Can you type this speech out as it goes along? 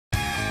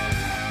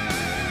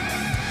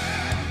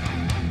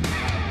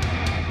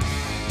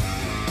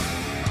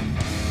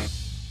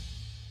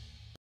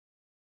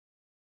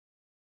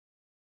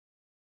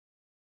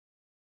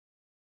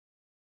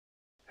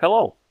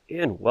Hello,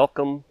 and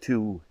welcome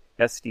to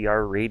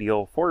SDR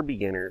Radio for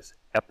Beginners,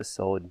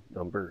 episode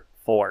number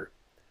 4.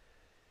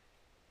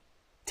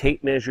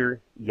 Tape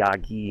measure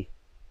Yagi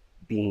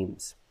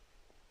beams.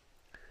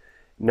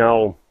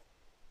 Now,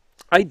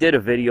 I did a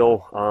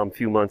video a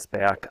few months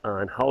back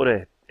on how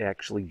to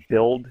actually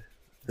build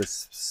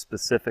this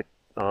specific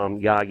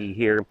Yagi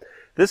here.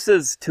 This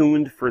is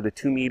tuned for the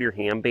 2-meter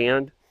ham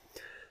band.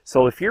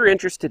 So if you're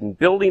interested in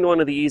building one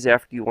of these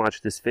after you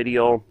watch this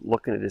video,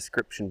 look in the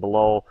description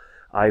below.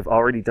 I've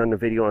already done a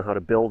video on how to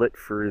build it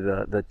for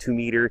the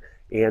 2-meter,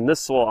 and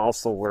this will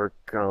also work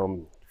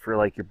for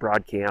like your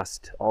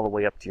broadcast all the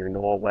way up to your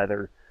NOAA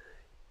weather.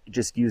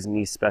 Just using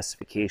these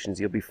specifications,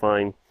 you'll be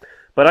fine.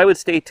 But I would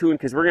stay tuned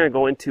because we're going to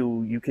go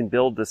into, you can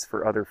build this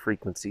for other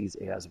frequencies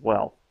as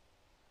well.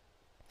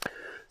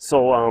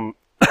 So,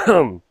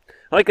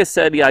 like I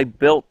said, yeah, I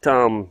built,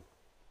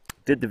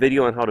 did the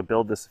video on how to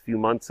build this a few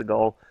months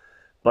ago.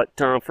 But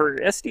for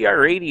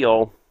SDR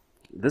Radio,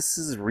 this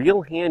is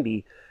real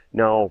handy.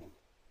 Now,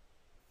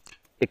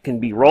 it can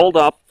be rolled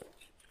up,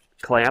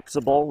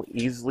 collapsible,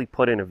 easily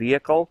put in a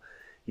vehicle.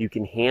 You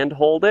can hand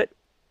hold it,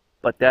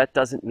 but that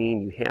doesn't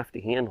mean you have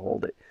to hand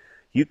hold it.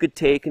 You could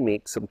take and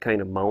make some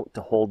kind of mount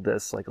to hold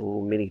this, like a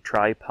little mini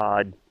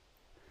tripod.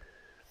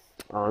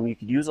 You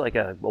could use like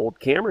an old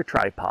camera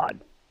tripod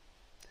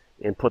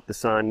and put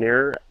this on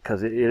there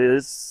because it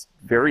is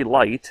very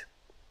light.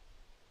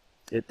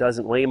 It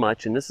doesn't weigh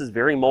much, and this is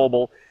very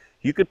mobile.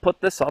 You could put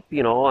this up,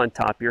 you know, on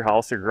top of your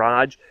house or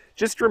garage.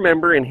 Just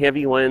remember, in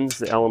heavy winds,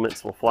 the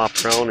elements will flop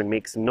around and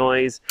make some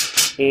noise,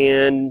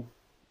 and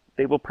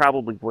they will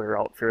probably wear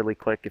out fairly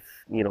quick if,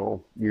 you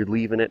know, you're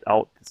leaving it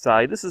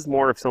outside. This is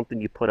more of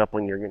something you put up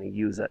when you're going to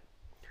use it.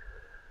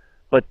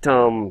 But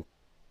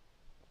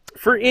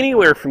for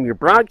anywhere from your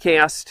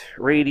broadcast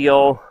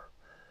radio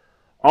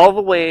all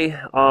the way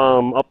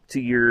up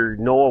to your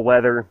NOAA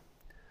weather,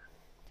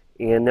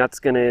 and that's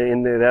going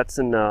to, that's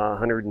in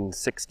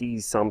 160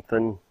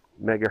 something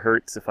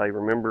megahertz if I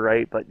remember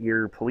right, but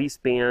your police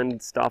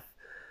band stuff,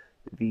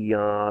 the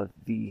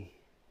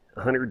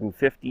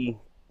 150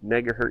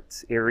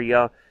 megahertz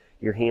area,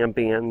 your ham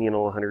band, you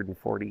know,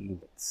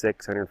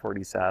 146,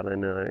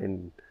 147,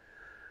 and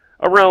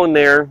around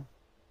there,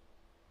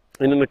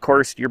 and then of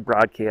course your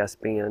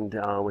broadcast band,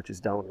 which is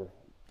down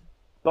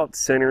about the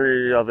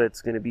center of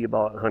it's going to be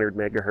about 100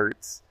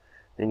 megahertz,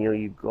 and you know,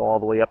 you go all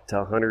the way up to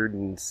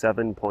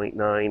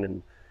 107.9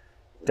 and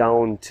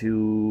down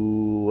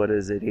to, what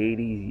is it,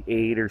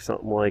 88 or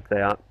something like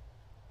that.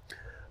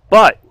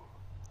 But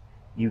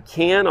you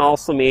can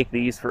also make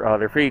these for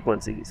other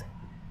frequencies.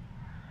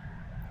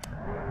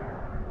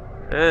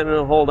 And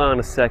hold on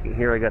a second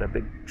here, I got a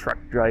big truck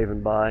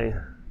driving by.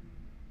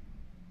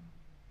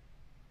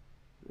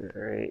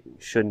 Alright,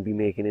 shouldn't be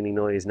making any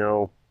noise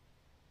now.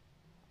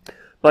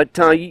 But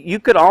you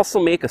could also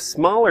make a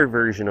smaller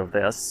version of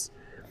this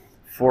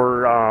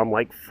for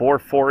like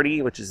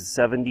 440, which is a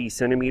 70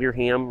 centimeter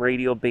ham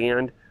radio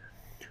band,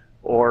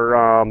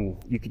 or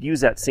you could use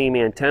that same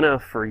antenna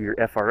for your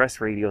FRS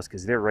radios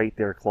because they're right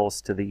there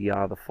close to the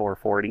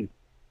 440.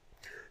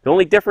 The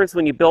only difference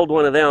when you build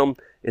one of them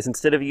is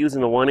instead of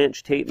using a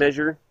 1-inch tape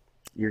measure,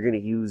 you're going to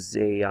use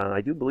a,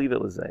 I do believe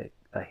it was a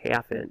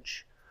 1/2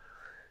 inch,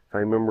 if I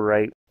remember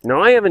right.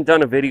 Now, I haven't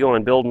done a video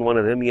on building one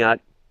of them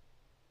yet,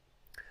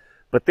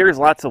 but there's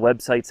lots of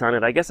websites on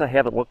it. I guess I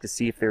haven't looked to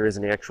see if there is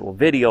an actual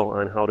video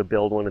on how to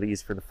build one of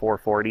these for the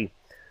 440.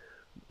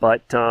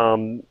 But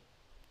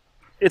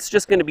it's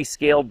just going to be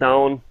scaled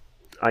down.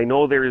 I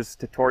know there's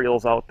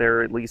tutorials out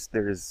there. At least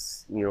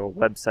there's, you know,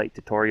 website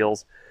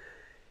tutorials.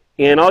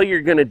 And all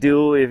you're going to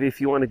do, if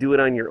you want to do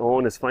it on your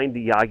own, is find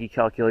the Yagi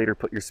calculator,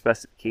 put your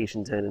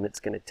specifications in, and it's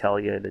going to tell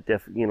you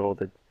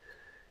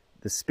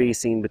the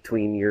spacing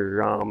between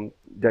your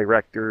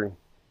director,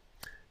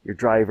 your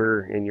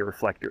driver, and your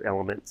reflector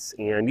elements.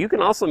 And you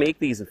can also make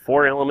these in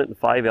 4-element and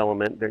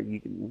 5-element. There,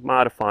 you can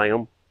modify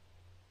them.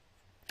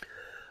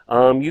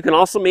 You can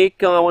also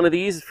make one of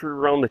these for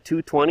around the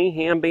 220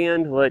 ham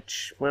band,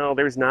 which, well,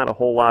 there's not a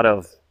whole lot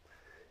of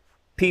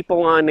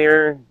people on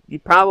there.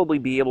 You'd probably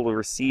be able to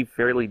receive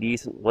fairly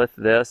decent with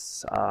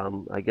this.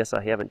 I guess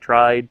I haven't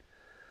tried.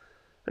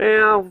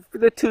 Well, for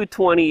the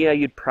 220, yeah,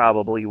 you'd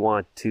probably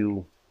want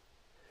to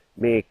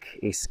make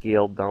a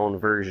scaled down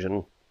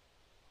version.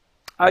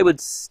 I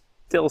would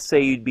still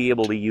say you'd be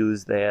able to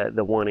use the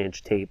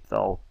 1-inch tape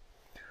though.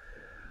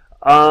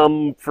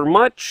 For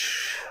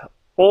much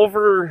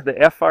over the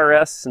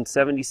FRS and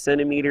 70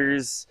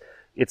 centimeters,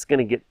 it's going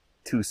to get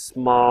too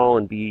small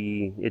and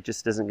it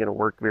just isn't going to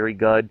work very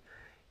good.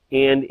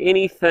 And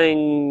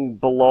anything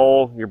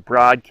below your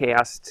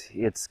broadcast,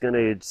 it's going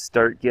to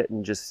start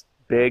getting just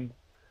big.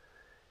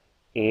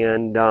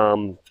 And I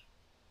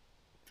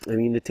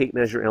mean, the tape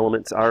measure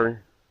elements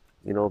are,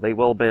 you know, they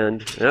will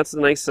bend. And that's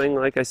the nice thing,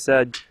 like I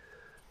said.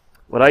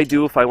 What I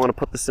do if I want to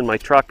put this in my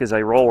truck is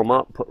I roll them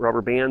up, put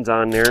rubber bands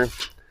on there.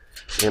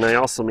 And I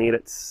also made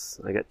it,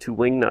 I got 2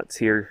 wing nuts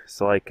here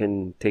so I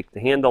can take the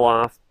handle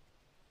off.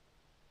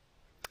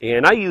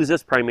 And I use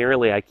this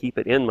primarily, I keep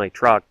it in my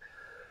truck.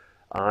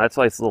 That's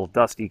why it's a little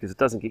dusty, because it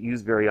doesn't get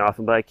used very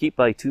often, but I keep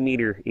my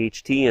 2-meter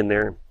HT in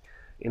there.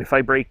 And if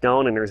I break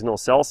down and there's no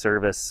cell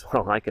service,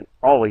 well, I can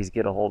always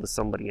get a hold of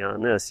somebody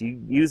on this.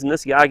 Using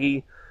this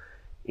Yagi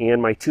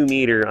and my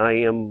 2-meter, I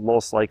am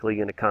most likely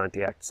going to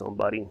contact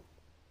somebody.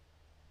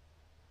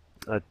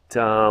 But,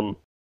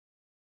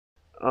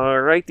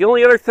 alright, the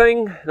only other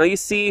thing, now you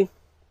see,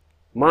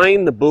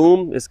 mine, the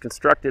boom, is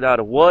constructed out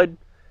of wood.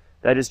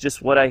 That is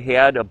just what I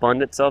had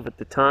abundance of at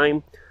the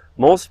time.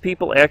 Most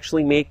people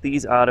actually make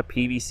these out of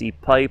PVC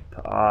pipe.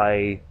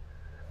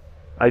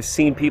 I've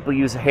seen people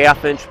use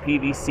 1/2 inch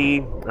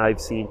PVC.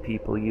 I've seen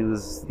people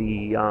use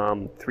the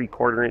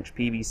 3/4 inch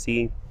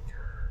PVC.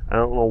 I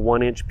don't know,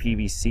 1 inch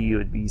PVC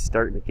would be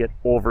starting to get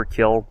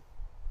overkill.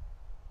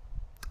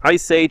 I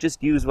say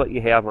just use what you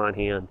have on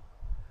hand.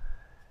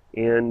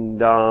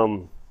 And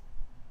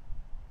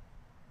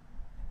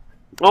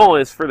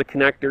as for the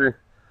connector,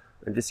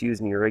 I'm just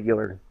using your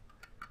regular,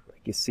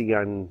 like you see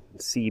on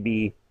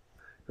CB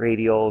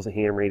radios and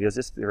ham radios,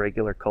 just the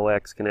regular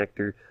coax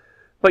connector.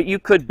 But you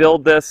could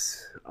build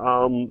this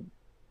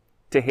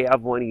to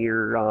have one of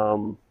your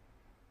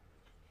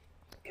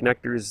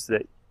connectors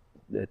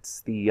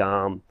that's the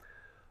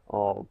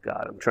oh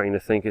god, I'm trying to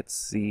think,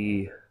 it's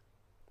the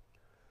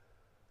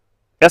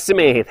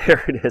SMA.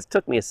 There it is.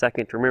 Took me a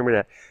second to remember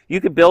that.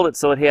 You could build it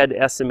so it had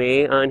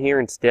SMA on here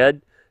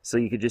instead, so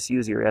you could just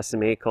use your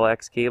SMA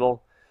coax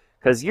cable,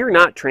 because you're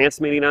not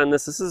transmitting on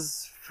this. This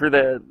is for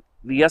the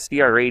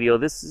SDR radio.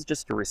 This is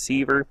just a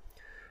receiver.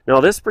 Now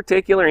this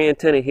particular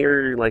antenna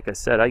here, like I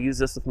said, I use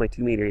this with my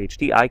 2-meter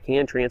HT. I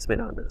can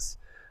transmit on this.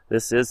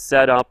 This is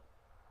set up.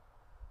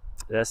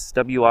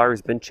 SWR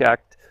has been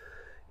checked,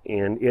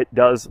 and it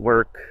does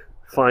work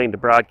fine to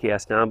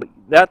broadcast on.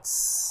 But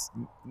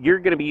you're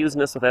going to be using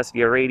this with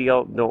SDR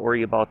radio. Don't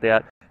worry about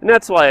that. And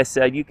that's why I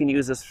said you can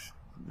use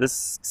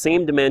this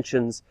same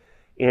dimensions,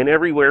 and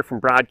everywhere from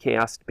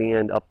broadcast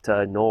band up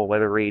to no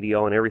weather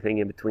radio and everything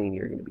in between,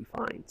 you're going to be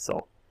fine.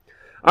 So,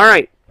 all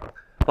right.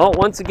 Well,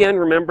 once again,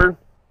 remember,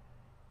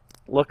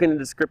 look in the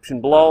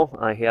description below.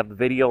 I have the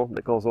video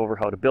that goes over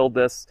how to build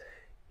this,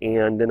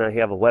 and then I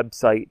have a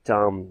website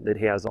that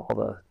has all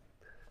the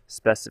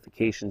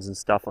specifications and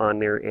stuff on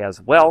there as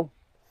well.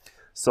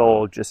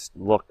 So just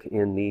look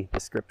in the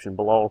description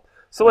below.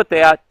 So with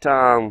that,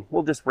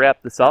 we'll just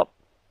wrap this up,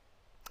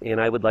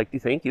 and I would like to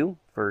thank you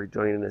for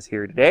joining us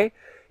here today.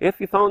 If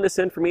you found this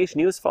information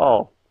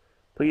useful,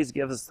 please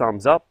give us a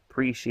thumbs up.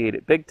 Appreciate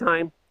it big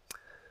time.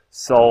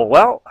 So,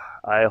 well,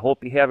 I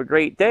hope you have a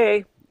great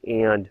day,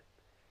 and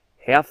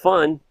have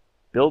fun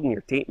building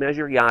your tape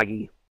measure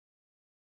Yagi.